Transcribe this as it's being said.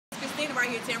Christina right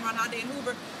here at Tameron Hyundai in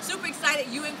Hoover. Super excited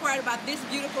you inquired about this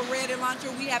beautiful red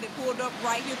Elantra. We have it pulled up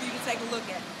right here for you to take a look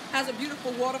at. Has a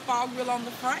beautiful waterfall grill on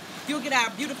the front. You'll get our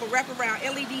beautiful wraparound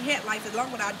LED headlights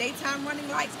along with our daytime running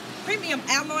lights, premium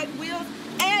alloy wheels,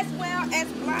 as well as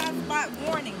blind spot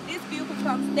warning. This vehicle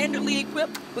comes standardly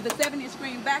equipped with a 7-inch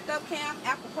screen backup cam,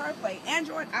 Apple CarPlay,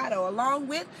 Android Auto, along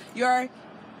with your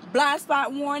blind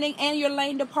spot warning and your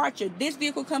lane departure. This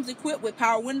vehicle comes equipped with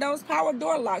power windows, power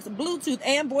door locks, Bluetooth,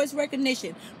 and voice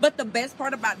recognition. But the best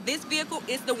part about this vehicle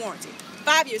is the warranty.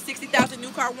 5 years, 60,000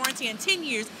 new car warranty, and 10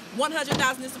 years,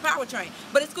 100,000 is the powertrain.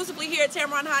 But exclusively here at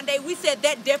Tameron Hyundai, we said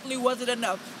that definitely wasn't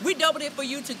enough. We doubled it for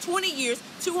you to 20 years,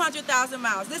 200,000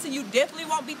 miles. Listen, you definitely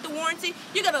won't beat the warranty.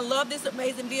 You're going to love this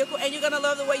amazing vehicle, and you're going to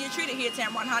love the way you're treated here at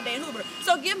Tameron Hyundai in Hoover.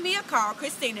 So give me a call,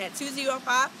 Christina, at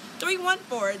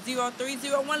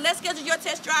 205-314-0301. Let's schedule your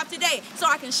test drive today so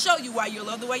I can show you why you'll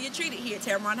love the way you're treated here at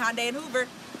Tameron Hyundai in Hoover.